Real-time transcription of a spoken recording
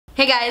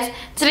Hey guys,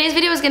 today's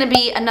video is going to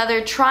be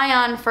another try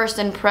on first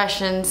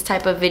impressions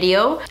type of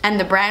video, and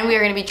the brand we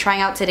are going to be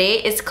trying out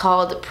today is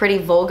called Pretty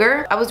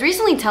Vulgar. I was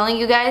recently telling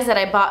you guys that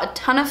I bought a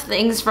ton of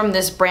things from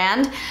this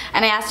brand,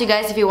 and I asked you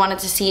guys if you wanted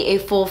to see a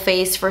full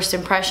face first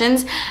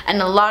impressions,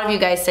 and a lot of you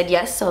guys said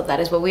yes, so that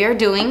is what we are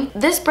doing.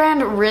 This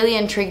brand really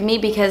intrigued me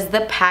because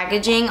the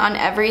packaging on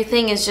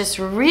everything is just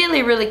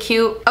really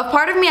cute. A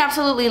part of me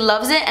absolutely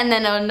loves it, and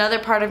then another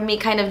part of me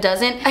kind of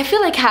doesn't. I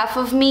feel like half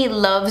of me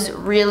loves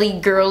really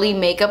girly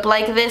makeup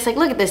like this. Like,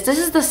 look at this. This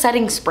is the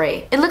setting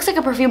spray. It looks like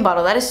a perfume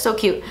bottle. That is so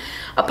cute.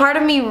 A part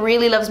of me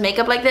really loves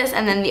makeup like this,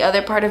 and then the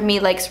other part of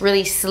me likes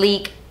really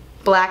sleek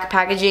black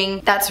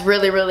packaging that's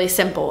really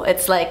simple.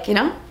 It's like, you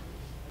know?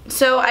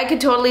 So I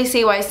could totally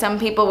see why some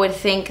people would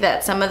think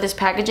that some of this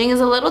packaging is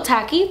a little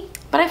tacky,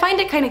 but I find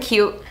it kind of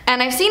cute.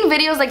 And I've seen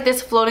videos like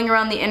this floating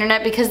around the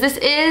internet because this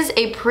is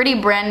a pretty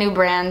brand new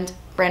brand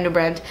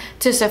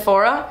to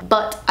Sephora,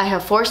 but I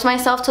have forced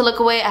myself to look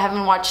away. I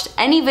haven't watched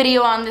any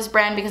video on this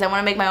brand because I want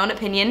to make my own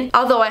opinion.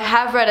 Although I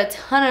have read a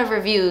ton of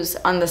reviews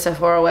on the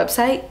Sephora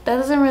website, that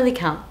doesn't really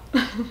count.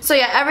 So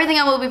yeah, everything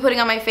I will be putting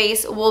on my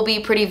face will be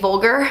Pretty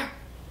Vulgar.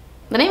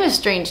 The name is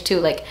strange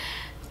too, like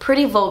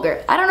Pretty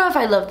Vulgar. I don't know if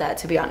I love that,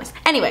 to be honest.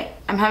 Anyway,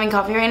 I'm having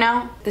coffee right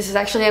now. This is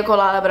actually a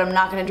colada, but I'm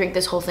not gonna drink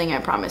this whole thing, I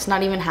promise.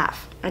 Not even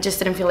half. I just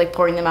didn't feel like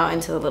pouring them out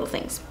into the little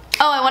things.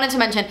 Oh, I wanted to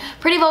mention,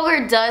 Pretty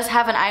Vulgar does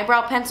have an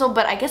eyebrow pencil,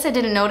 but I guess I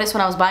didn't notice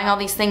when I was buying all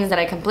these things that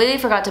I completely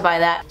forgot to buy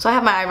that. So I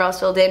have my eyebrows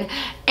filled in.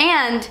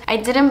 And I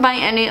didn't buy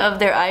any of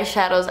their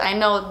eyeshadows. I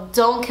know,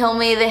 don't kill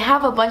me. They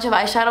have a bunch of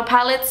eyeshadow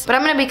palettes, but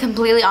I'm gonna be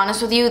completely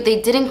honest with you, they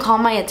didn't call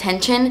my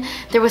attention.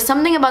 There was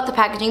something about the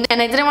packaging,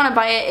 and I didn't want to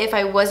buy it if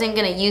I wasn't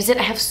gonna use it.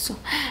 I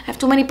have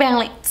too many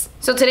palettes.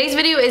 So today's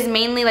video is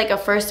mainly like a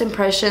first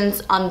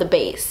impressions on the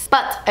base.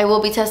 But I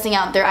will be testing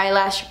out their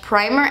eyelash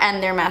primer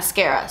and their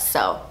mascara,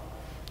 so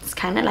it's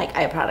kind of like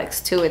eye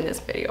products too in this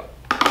video.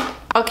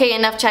 Okay,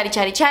 enough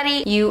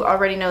chatty. You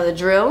already know the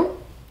drill.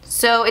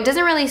 So it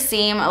doesn't really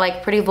seem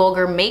like Pretty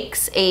Vulgar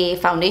makes a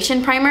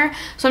foundation primer,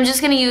 so I'm just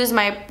gonna use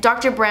my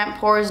Dr. Brandt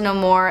Pores No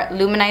More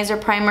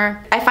Luminizer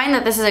primer. I find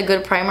that this is a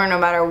good primer no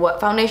matter what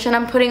foundation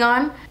I'm putting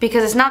on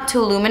because it's not too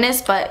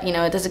luminous, but you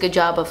know, it does a good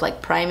job of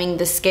like priming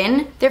the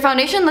skin. Their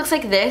foundation looks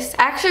like this.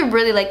 I actually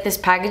really like this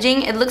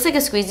packaging. It looks like a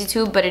squeezy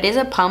tube, but it is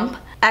a pump.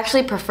 I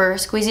actually prefer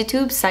squeezy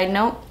tubes, side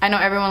note. I know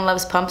everyone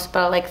loves pumps, but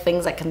I like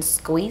things that can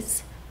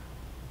squeeze.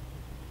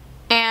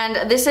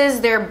 And this is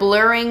their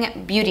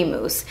Blurring Beauty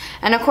Mousse.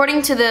 And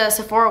according to the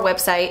Sephora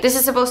website, this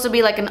is supposed to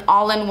be like an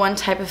all-in-one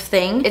type of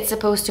thing. It's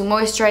supposed to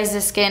moisturize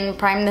the skin,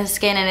 prime the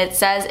skin, and it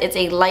says it's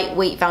a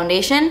lightweight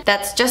foundation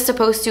that's just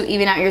supposed to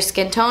even out your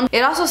skin tone.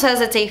 It also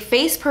says it's a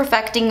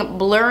face-perfecting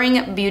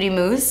blurring beauty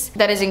mousse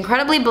that is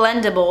incredibly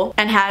blendable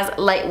and has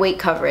lightweight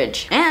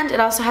coverage. And it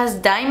also has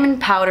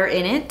diamond powder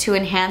in it to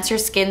enhance your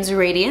skin's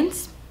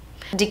radiance,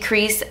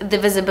 decrease the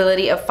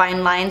visibility of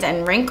fine lines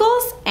and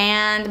wrinkles,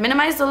 and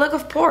minimize the look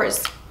of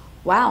pores.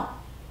 Wow.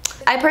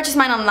 I purchased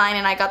mine online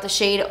and I got the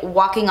shade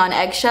Walking on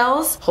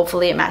Eggshells.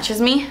 Hopefully it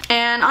matches me.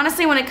 And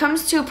honestly, when it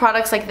comes to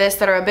products like this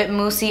that are a bit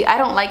moussey, I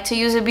don't like to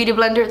use a beauty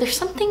blender. There's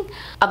something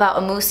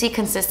about a moussey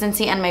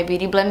consistency and my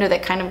beauty blender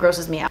that kind of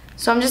grosses me out.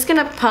 So I'm just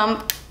gonna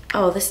pump.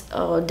 Oh,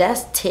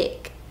 that's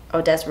thick.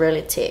 Oh, that's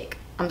really thick.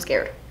 I'm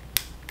scared.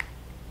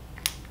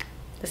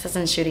 This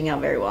isn't shooting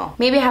out very well.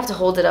 Maybe I have to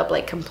hold it up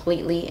like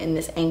completely in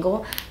this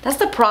angle. That's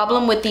the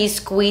problem with these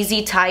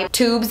squeezy type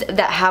tubes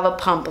that have a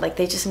pump. Like,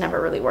 they just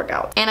never really work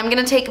out. And I'm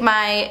gonna take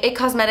my IT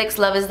Cosmetics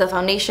Love Is the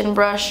Foundation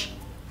brush.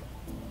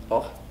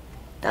 Oh,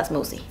 that's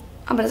moussey.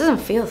 Oh, but it doesn't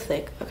feel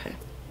thick. Okay.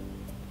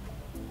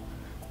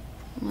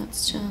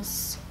 Let's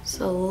just, it's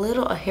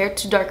a hair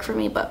too dark for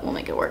me, but we'll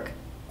make it work.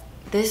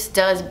 This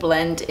does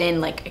blend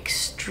in like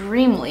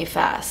extremely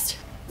fast.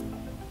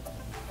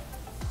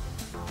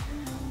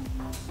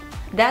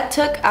 That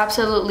took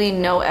absolutely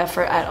no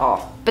effort at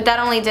all. But that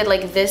only did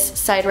like this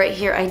side right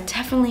here. I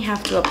definitely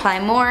have to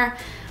apply more.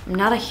 I'm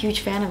not a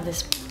huge fan of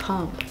this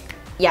pump.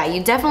 Yeah,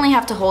 you definitely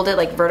have to hold it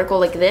like vertical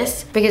like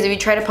this, because if you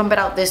try to pump it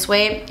out this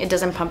way, it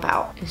doesn't pump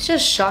out. It's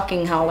just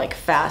shocking how like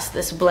fast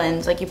this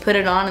blends. Like, you put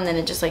it on and then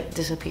it just like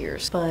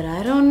disappears. But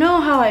I don't know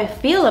how I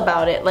feel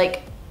about it.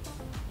 Like,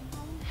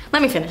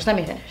 let me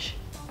finish.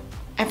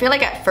 I feel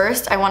like at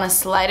first I want to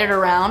slide it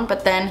around,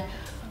 but then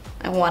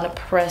I want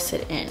to press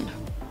it in.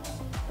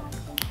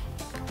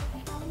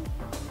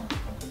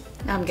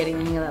 Now I'm getting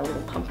the hang of that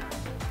little pump.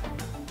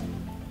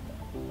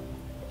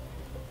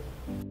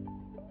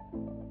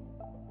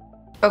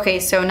 Okay,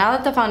 so now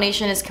that the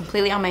foundation is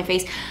completely on my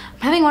face,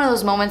 I'm having one of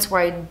those moments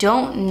where I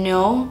don't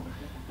know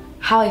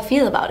how I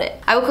feel about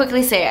it. I will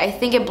quickly say, I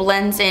think it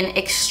blends in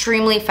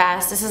extremely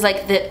fast. This is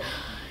like the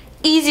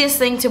easiest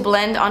thing to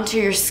blend onto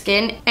your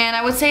skin, and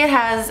I would say it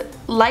has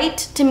light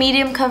to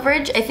medium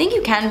coverage. I think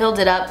you can build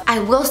it up. I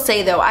will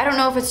say though, I don't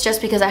know if it's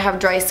just because I have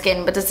dry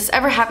skin, but does this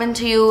ever happen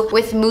to you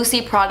with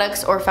moussey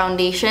products or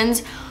foundations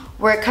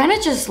where it kind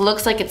of just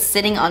looks like it's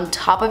sitting on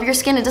top of your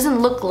skin? It doesn't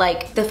look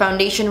like the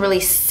foundation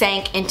really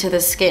sank into the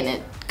skin.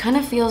 It kind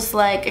of feels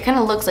like, it kind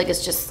of looks like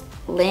it's just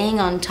laying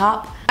on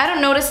top. I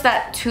don't notice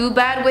that too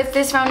bad with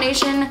this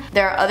foundation.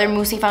 There are other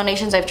moussey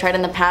foundations I've tried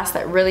in the past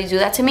that really do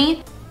that to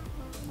me.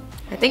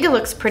 I think it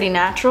looks pretty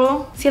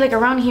natural. See, like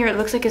around here, it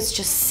looks like it's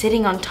just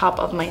sitting on top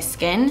of my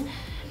skin.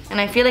 And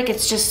I feel like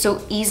it's just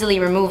so easily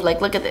removed. Like,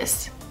 look at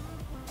this.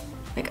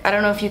 Like, I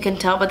don't know if you can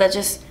tell, but that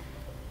just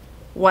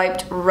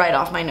wiped right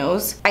off my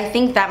nose. I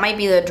think that might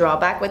be the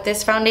drawback with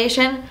this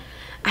foundation.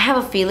 I have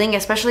a feeling,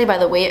 especially by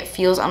the way it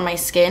feels on my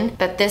skin,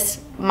 that this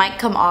might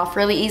come off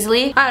really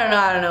easily.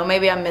 I don't know,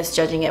 maybe I'm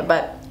misjudging it,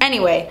 but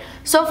anyway,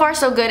 so far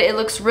so good. It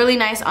looks really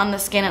nice on the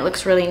skin, it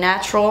looks really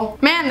natural.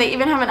 Man, they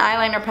even have an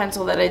eyeliner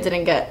pencil that I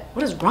didn't get.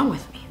 What is wrong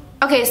with me?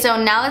 Okay,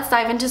 so now let's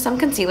dive into some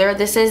concealer.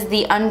 This is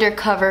the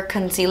Undercover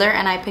concealer,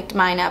 and I picked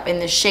mine up in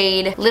the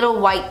shade Little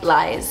White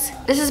Lies.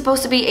 This is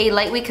supposed to be a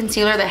lightweight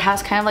concealer that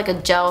has kind of like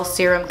a gel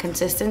serum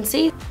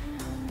consistency.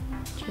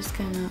 Just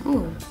gonna,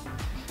 ooh.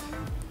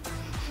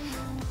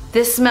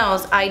 This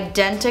smells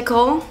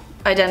identical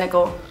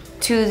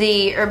to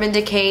the Urban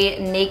Decay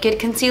Naked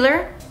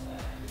Concealer.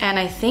 And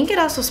I think it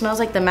also smells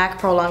like the MAC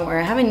Pro Longwear.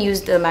 I haven't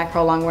used the MAC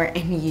Pro Longwear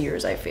in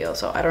years, I feel,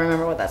 so I don't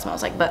remember what that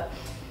smells like, but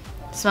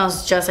it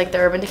smells just like the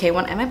Urban Decay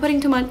one. Am I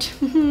putting too much?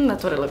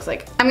 That's what it looks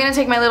like. I'm gonna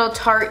take my little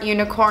Tarte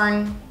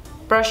unicorn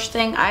brush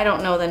thing. I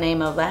don't know the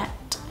name of that.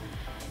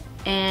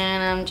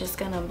 And I'm just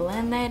gonna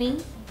blend that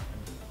in.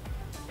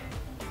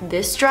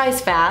 This dries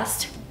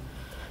fast.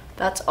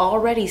 That's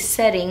already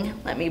setting.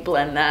 Let me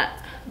blend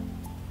that.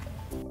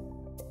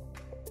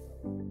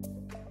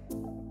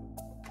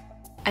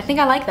 I think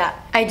I like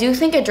that. I do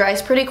think it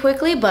dries pretty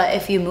quickly, but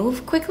if you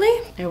move quickly,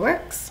 it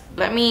works.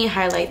 Let me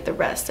highlight the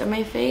rest of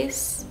my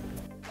face.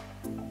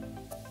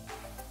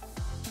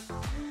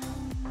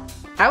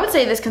 I would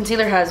say this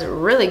concealer has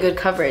really good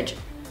coverage.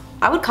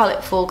 I would call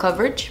it full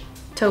coverage,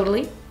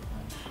 totally.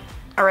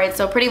 Alright,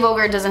 so Pretty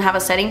Vulgar doesn't have a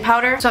setting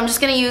powder, so I'm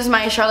just gonna use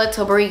my Charlotte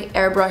Tilbury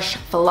Airbrush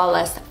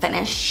Flawless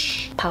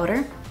Finish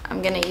powder.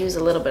 I'm gonna use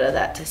a little bit of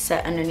that to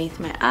set underneath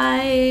my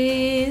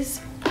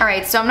eyes.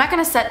 Alright, so I'm not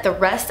gonna set the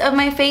rest of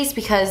my face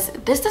because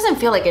this doesn't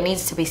feel like it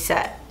needs to be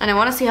set. And I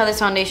wanna see how this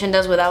foundation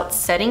does without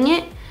setting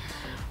it.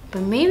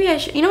 But maybe I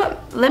should, you know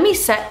what? Let me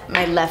set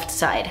my left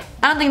side.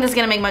 I don't think this is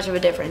gonna make much of a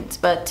difference,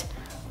 but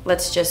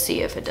let's just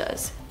see if it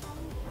does.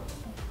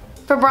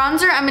 For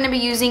bronzer, I'm going to be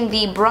using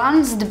the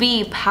Bronzed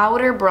Bee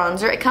Powder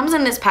Bronzer. It comes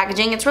in this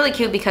packaging. It's really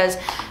cute because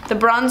the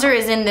bronzer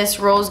is in this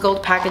rose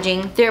gold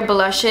packaging. Their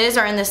blushes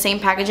are in the same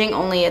packaging,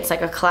 only it's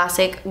like a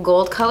classic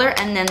gold color.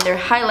 And then their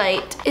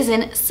highlight is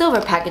in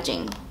silver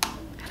packaging.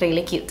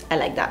 Really cute. I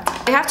like that.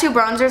 I have two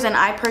bronzers and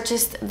I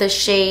purchased the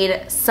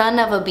shade Son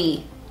of a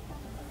Bee.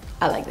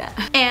 I like that.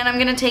 And I'm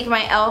going to take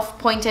my e.l.f.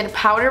 pointed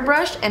powder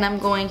brush and I'm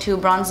going to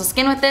bronze the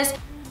skin with this.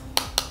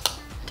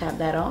 Tap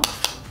that off.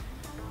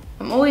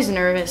 I'm always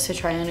nervous to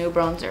try a new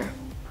bronzer.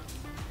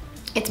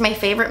 It's my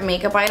favorite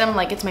makeup item,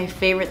 like it's my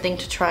favorite thing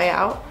to try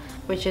out,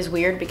 which is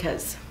weird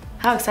because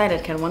how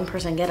excited can one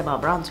person get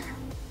about bronzer?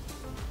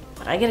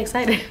 But I get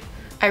excited.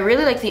 I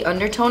really like the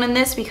undertone in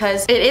this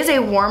because it is a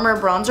warmer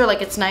bronzer,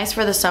 like it's nice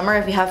for the summer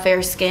if you have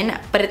fair skin,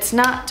 but it's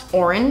not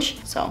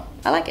orange, so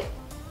I like it.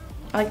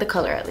 I like the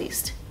color at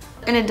least.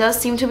 And it does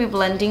seem to be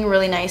blending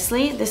really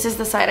nicely. This is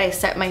the side I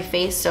set my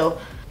face,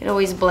 so it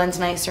always blends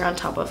nicer on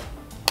top of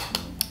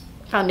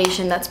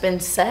foundation that's been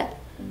set.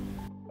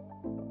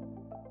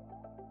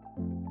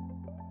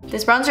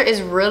 This bronzer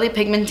is really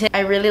pigmented. I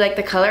really like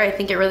the color. I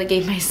think it really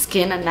gave my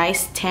skin a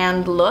nice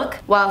tanned look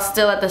while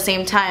still at the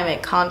same time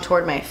it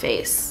contoured my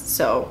face.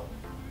 So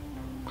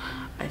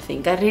I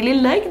think I really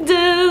like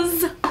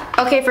this.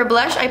 Okay, for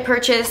blush, I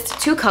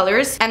purchased two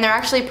colors and they're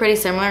actually pretty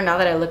similar now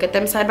that I look at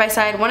them side by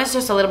side. One is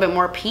just a little bit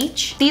more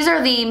peach. These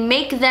are the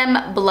Make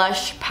Them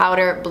Blush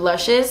Powder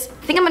Blushes.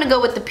 I think I'm gonna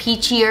go with the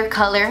peachier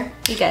color.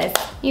 You guys,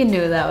 you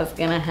knew that was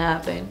gonna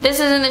happen. This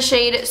is in the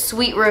shade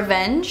Sweet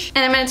Revenge.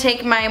 And I'm gonna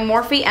take my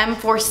Morphe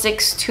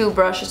M462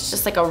 brush. It's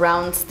just like a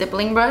round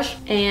stippling brush.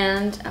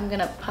 And I'm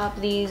gonna pop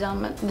these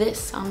on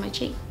my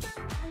cheek.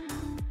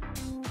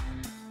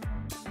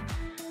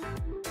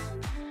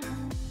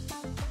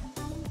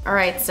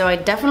 Alright, so I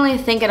definitely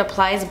think it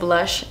applies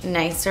blush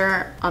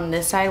nicer on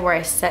this side where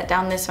I set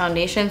down this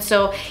foundation.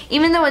 So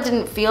even though it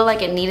didn't feel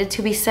like it needed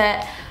to be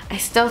set, I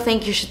still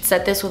think you should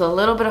set this with a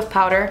little bit of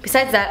powder.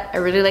 Besides that, I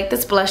really like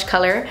this blush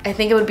color. I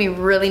think it would be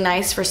really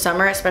nice for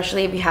summer,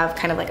 especially if you have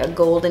kind of like a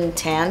golden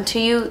tan to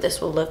you.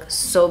 This will look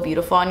so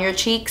beautiful on your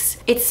cheeks.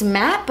 It's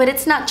matte, but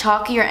it's not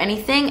chalky or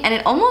anything, and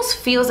it almost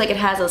feels like it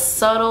has a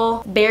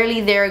subtle, barely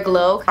there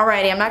glow.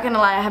 Alrighty, I'm not gonna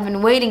lie, I have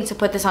been waiting to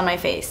put this on my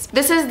face.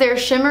 This is their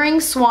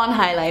Shimmering Swan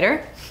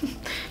highlighter.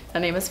 That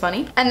name is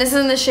funny. And this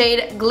is in the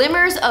shade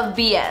Glimmers of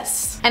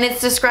BS. And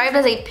it's described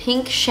as a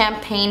pink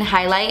champagne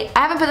highlight. I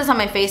haven't put this on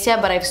my face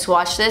yet, but I've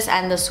swatched this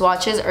and the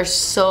swatches are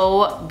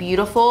so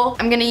beautiful.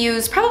 I'm gonna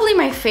use probably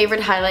my favorite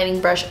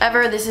highlighting brush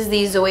ever. This is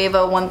the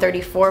Zoeva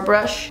 134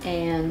 brush,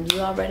 and you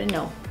already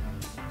know.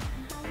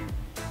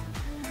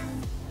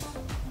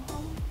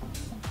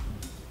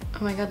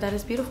 Oh my god, that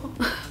is beautiful.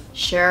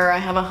 Sure, I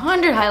have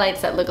 100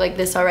 highlights that look like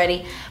this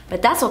already,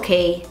 but that's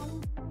okay.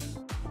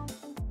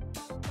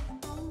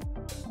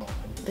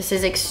 This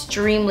is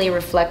extremely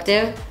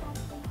reflective.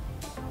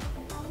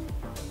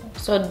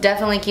 So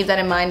definitely keep that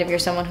in mind if you're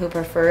someone who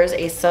prefers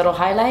a subtle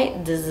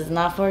highlight. This is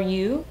not for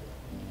you.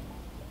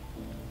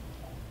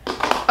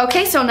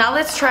 Okay, so now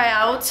let's try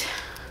out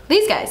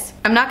these guys.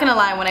 I'm not gonna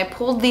lie, when I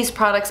pulled these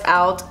products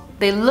out,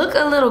 they look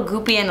a little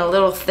goopy and a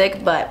little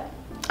thick, but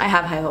I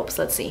have high hopes.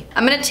 Let's see.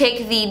 I'm gonna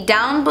take the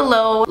Down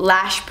Below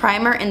Lash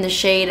Primer in the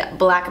shade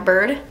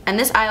Blackbird. And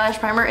this eyelash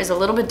primer is a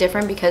little bit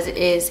different because it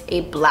is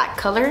a black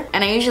color.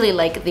 And I usually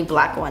like the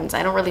black ones.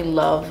 I don't really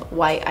love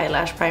white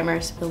eyelash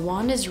primers. The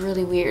wand is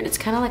really weird. It's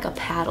kind of like a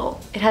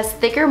paddle. It has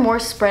thicker, more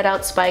spread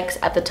out spikes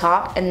at the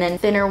top and then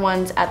thinner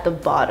ones at the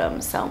bottom.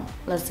 So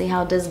let's see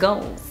how this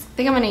goes. I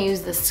think I'm gonna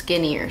use the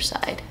skinnier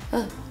side.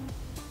 Ugh.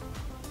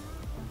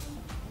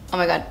 Oh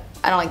my god,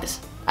 I don't like this.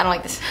 I don't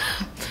like this.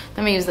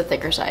 Let me use the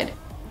thicker side.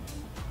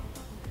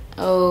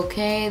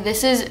 Okay,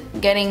 this is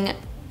getting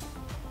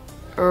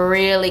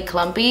really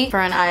clumpy for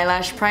an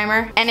eyelash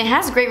primer. And it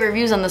has great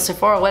reviews on the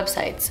Sephora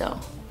website, so.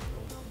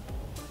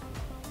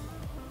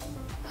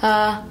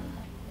 Oh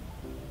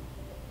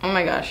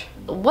my gosh.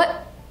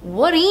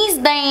 What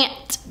is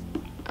that?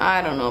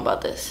 I don't know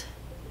about this.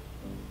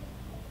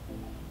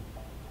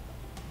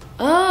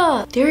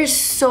 There is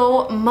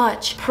so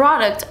much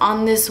product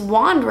on this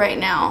wand right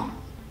now.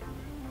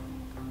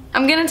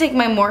 I'm gonna take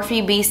my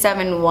Morphe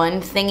B71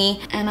 thingy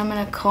and I'm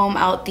gonna comb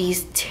out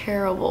these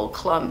terrible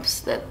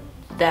clumps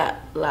that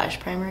lash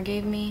primer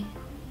gave me.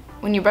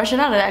 When you brush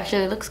it out, it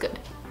actually looks good.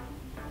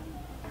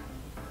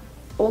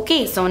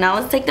 Okay, so now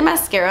let's take the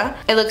mascara.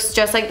 It looks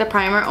just like the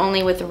primer,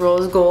 only with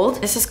rose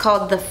gold. This is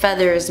called the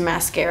Feathers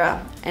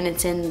Mascara and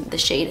it's in the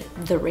shade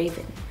The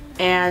Raven.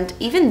 And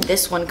even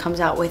this one comes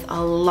out with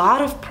a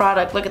lot of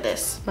product. Look at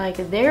this.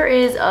 Like, there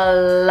is a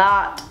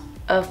lot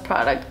of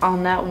product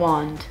on that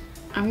wand.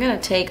 I'm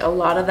gonna take a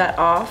lot of that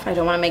off. I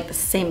don't wanna make the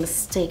same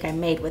mistake I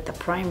made with the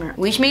primer.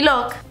 Wish me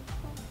luck.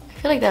 I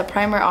feel like that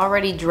primer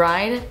already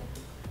dried.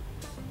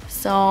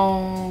 So,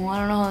 I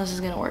don't know how this is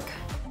gonna work.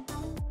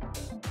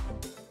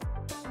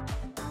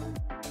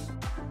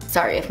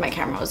 Sorry if my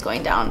camera was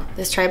going down.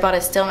 This tripod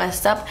is still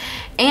messed up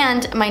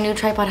and my new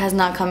tripod has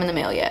not come in the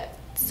mail yet.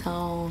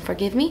 So,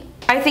 forgive me.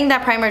 I think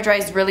that primer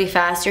dries really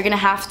fast. You're gonna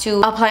have to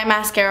apply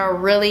mascara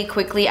really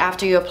quickly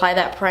after you apply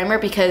that primer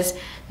because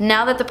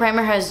now that the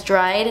primer has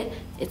dried,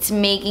 it's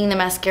making the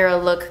mascara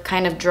look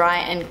kind of dry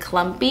and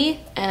clumpy.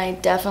 And I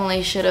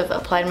definitely should have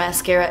applied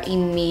mascara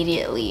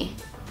immediately.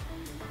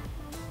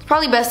 It's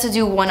probably best to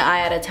do one eye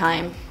at a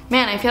time.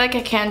 Man, I feel like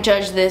I can't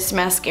judge this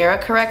mascara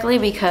correctly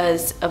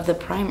because of the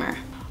primer.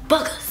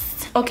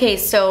 Buggers! Okay,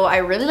 so I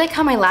really like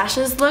how my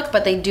lashes look,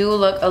 but they do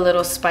look a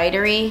little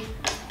spidery.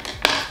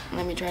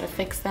 Let me try to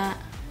fix that.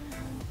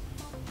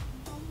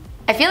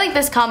 I feel like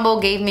this combo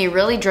gave me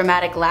really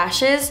dramatic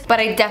lashes, but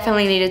I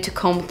definitely needed to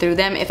comb through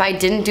them. If I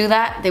didn't do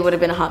that, they would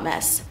have been a hot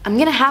mess. I'm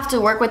gonna have to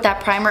work with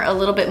that primer a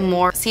little bit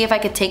more, see if I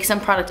could take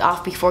some product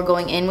off before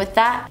going in with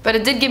that, but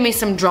it did give me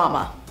some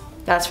drama.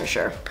 That's for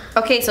sure.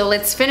 Okay, so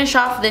let's finish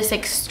off this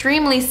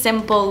extremely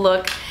simple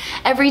look,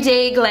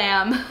 everyday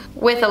glam,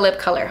 with a lip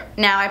color.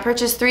 Now, I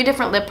purchased 3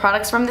 different lip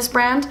products from this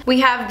brand.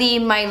 We have the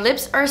My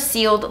Lips Are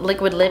Sealed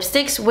liquid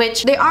lipsticks,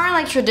 which they aren't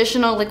like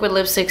traditional liquid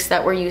lipsticks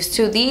that we're used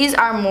to. These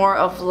are more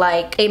of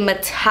like a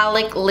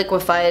metallic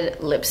liquefied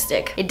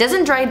lipstick. It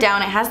doesn't dry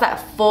down, it has that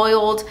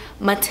foiled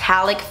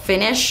metallic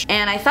finish,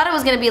 and I thought it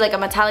was gonna be like a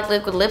metallic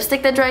liquid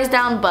lipstick that dries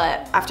down,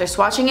 but after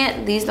swatching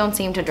it, these don't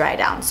seem to dry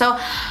down. So,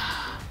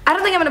 I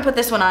don't think I'm gonna put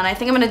this one on. I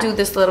think I'm gonna do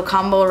this little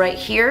combo right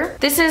here.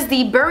 This is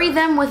the Bury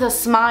Them With a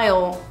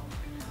Smile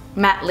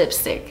matte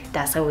lipstick.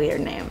 That's a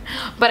weird name.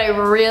 But I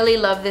really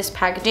love this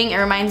packaging. It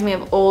reminds me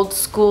of old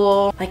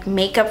school, like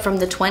makeup from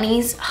the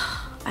 20s.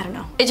 I don't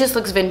know. It just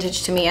looks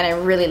vintage to me and I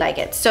really like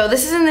it. So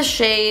this is in the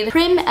shade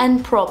Prim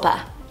and Proper.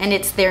 And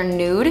it's their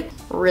nude.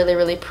 Really,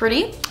 really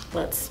pretty.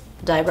 Let's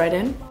dive right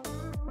in.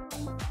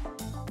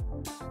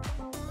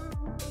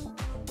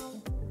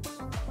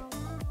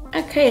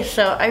 Okay,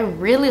 so I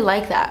really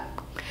like that.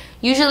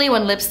 Usually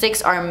when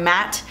lipsticks are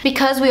matte,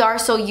 because we are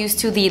so used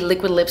to the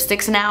liquid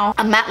lipsticks now,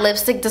 a matte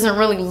lipstick doesn't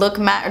really look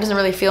matte or doesn't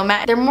really feel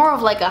matte. They're more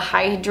of like a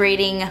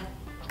hydrating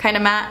kind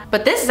of matte.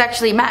 But this is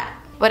actually matte,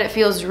 but it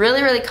feels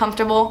really, really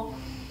comfortable.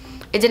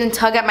 It didn't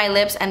tug at my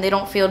lips and they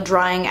don't feel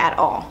drying at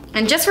all.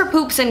 And just for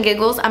poops and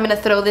giggles, I'm gonna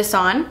throw this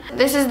on.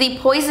 This is the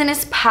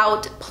Poisonous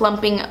Pout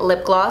Plumping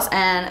Lip Gloss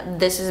and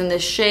this is in the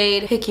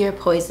shade Pick Your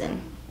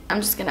Poison. I'm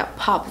just gonna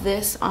pop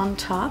this on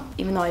top,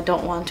 even though I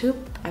don't want to.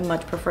 I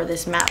much prefer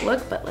this matte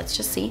look, but let's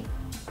just see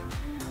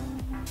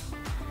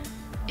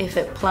if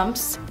it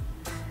plumps.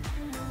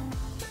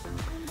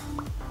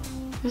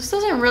 This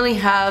doesn't really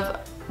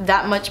have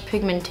that much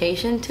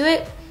pigmentation to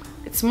it.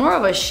 It's more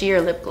of a sheer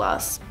lip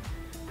gloss.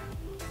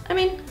 I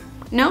mean,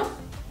 no,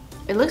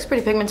 it looks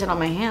pretty pigmented on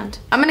my hand.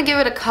 I'm gonna give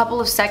it a couple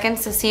of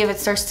seconds to see if it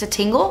starts to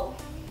tingle.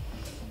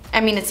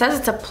 I mean, it says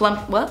it's a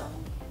plump, what?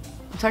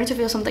 I'm starting to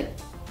feel something.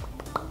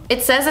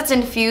 It says it's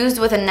infused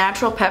with a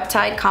natural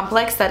peptide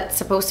complex that's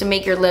supposed to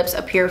make your lips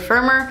appear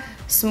firmer,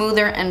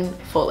 smoother, and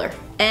fuller.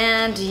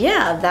 And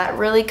yeah, that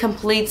really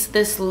completes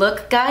this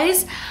look,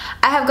 guys.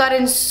 I have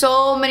gotten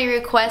so many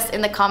requests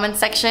in the comment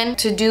section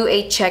to do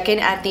a check-in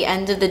at the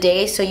end of the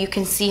day so you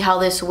can see how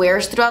this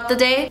wears throughout the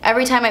day.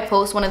 Every time I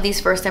post one of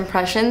these first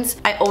impressions,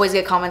 I always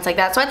get comments like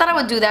that. So I thought I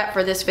would do that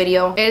for this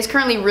video. It is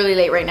currently really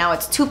late right now.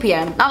 It's 2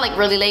 p.m. Not like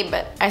really late,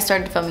 but I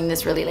started filming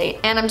this really late.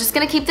 And I'm just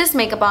gonna keep this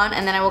makeup on,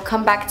 and then I will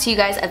come back to you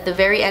guys at the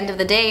very end of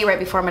the day, right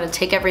before I'm gonna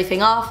take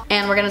everything off,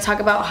 and we're gonna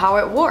talk about how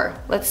it wore.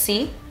 Let's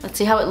see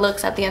how it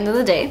looks at the end of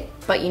the day.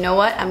 But you know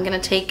what? I'm gonna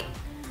take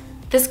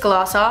this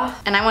gloss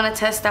off, and I want to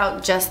test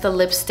out just the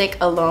lipstick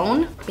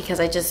alone because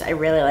I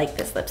really like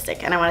this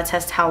lipstick, and I want to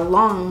test how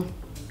long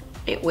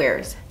it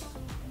wears.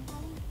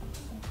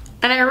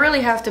 And I really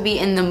have to be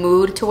in the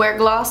mood to wear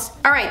gloss.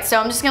 Alright, so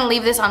I'm just gonna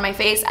leave this on my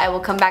face. I will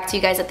come back to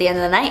you guys at the end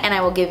of the night and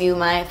I will give you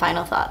my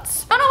final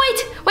thoughts. Oh no,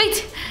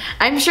 wait!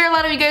 I'm sure a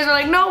lot of you guys are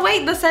like, no,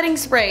 wait, the setting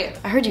spray.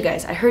 I heard you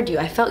guys, I heard you,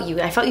 I felt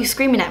you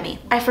screaming at me.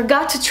 I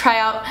forgot to try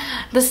out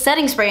the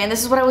setting spray, and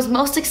this is what I was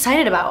most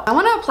excited about. I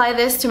wanna apply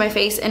this to my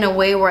face in a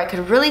way where I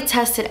could really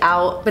test it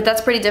out, but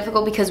that's pretty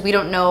difficult because we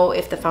don't know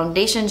if the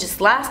foundation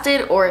just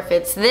lasted or if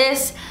it's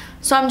this.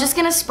 So I'm just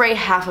gonna spray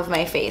half of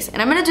my face,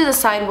 and I'm gonna do the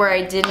side where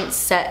I didn't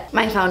set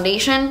my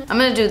foundation. I'm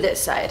gonna do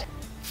this side.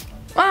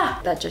 Ah,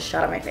 that just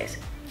shot at my face.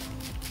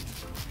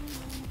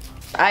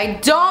 I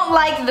don't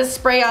like the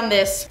spray on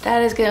this.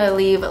 That is gonna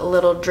leave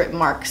little drip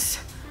marks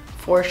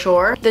for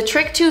sure. The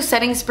trick to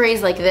setting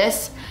sprays like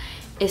this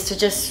is to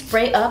just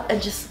spray up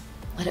and just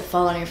let it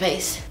fall on your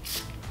face.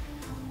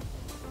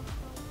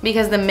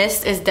 Because the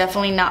mist is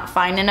definitely not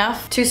fine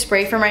enough to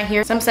spray from right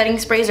here. Some setting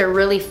sprays are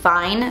really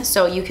fine,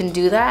 so you can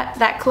do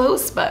that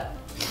close, but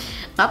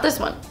not this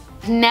one.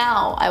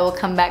 Now I will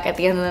come back at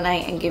the end of the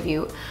night and give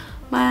you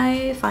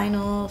my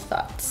final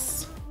thoughts.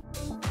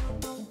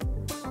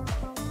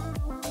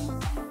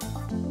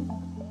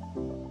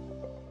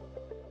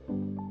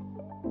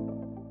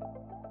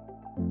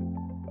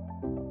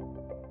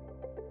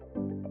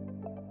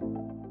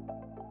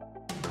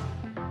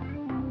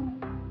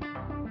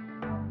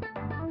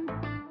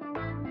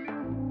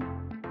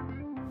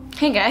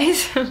 Hey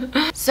guys.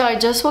 So I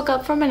just woke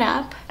up from a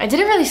nap. I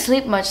didn't really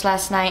sleep much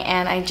last night,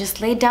 and I just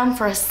laid down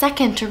for a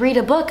second to read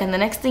a book, and the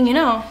next thing you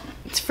know,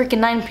 it's freaking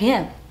 9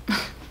 p.m.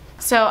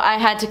 So I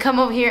had to come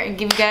over here and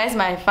give you guys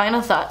my final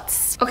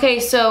thoughts.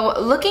 Okay, so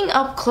looking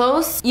up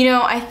close, you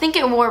know, I think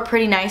it wore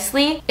pretty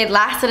nicely. It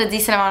lasted a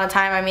decent amount of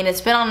time. I mean, it's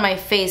been on my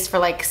face for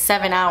like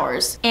 7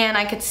 hours. And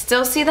I could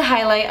still see the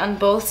highlight on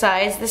both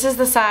sides. This is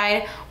the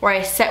side where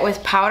I set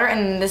with powder,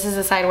 and this is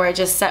the side where I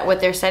just set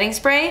with their setting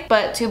spray.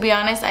 But to be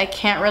honest, I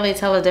can't really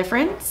tell the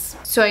difference.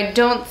 So I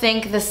don't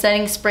think the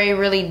setting spray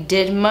really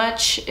did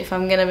much, if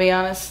I'm gonna be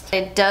honest.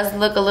 It does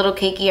look a little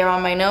cakey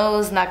around my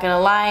nose, not gonna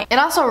lie. It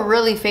also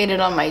really faded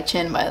on my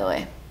chin, by the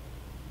way.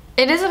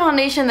 It is a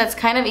foundation that's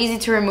kind of easy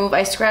to remove.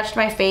 I scratched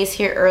my face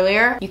here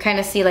earlier. You kind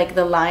of see like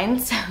the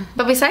lines.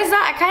 But besides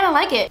that, I kind of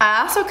like it.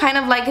 I also kind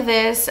of like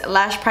this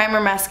Lash Primer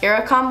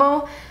Mascara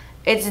combo.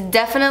 It's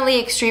definitely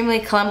extremely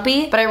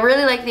clumpy, but I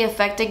really like the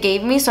effect it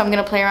gave me, so I'm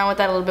gonna play around with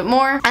that a little bit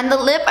more. And the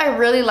lip I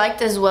really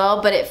liked as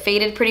well, but it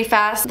faded pretty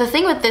fast. The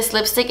thing with this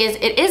lipstick is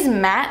it is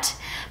matte,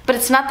 but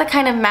it's not the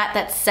kind of matte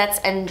that sets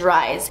and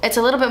dries. It's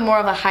a little bit more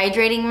of a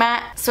hydrating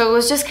matte, so it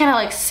was just kind of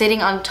like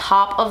sitting on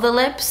top of the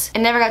lips. It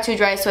never got too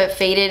dry, so it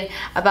faded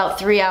about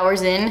 3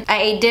 hours in. I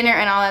ate dinner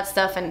and all that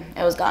stuff and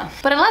it was gone.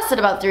 But it lasted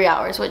about 3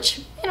 hours, which,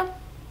 you know,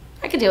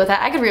 I could deal with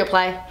that. I could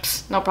reapply,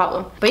 psst, no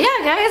problem. But yeah,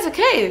 guys,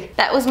 okay.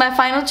 That was my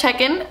final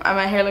check-in.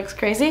 My hair looks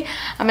crazy.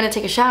 I'm gonna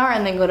take a shower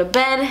and then go to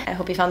bed. I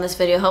hope you found this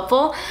video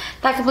helpful.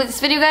 That completes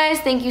this video, guys.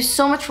 Thank you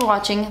so much for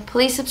watching.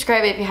 Please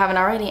subscribe if you haven't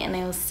already, and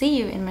I will see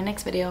you in my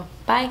next video.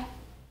 Bye.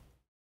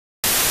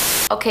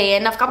 Okay,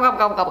 enough.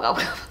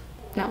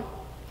 No?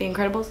 The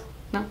Incredibles?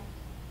 No?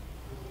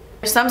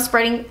 There's some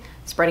spreading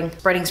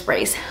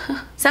sprays.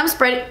 Some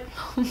spreading.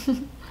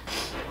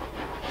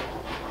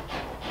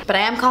 But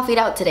I am coffeeed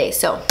out today,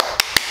 so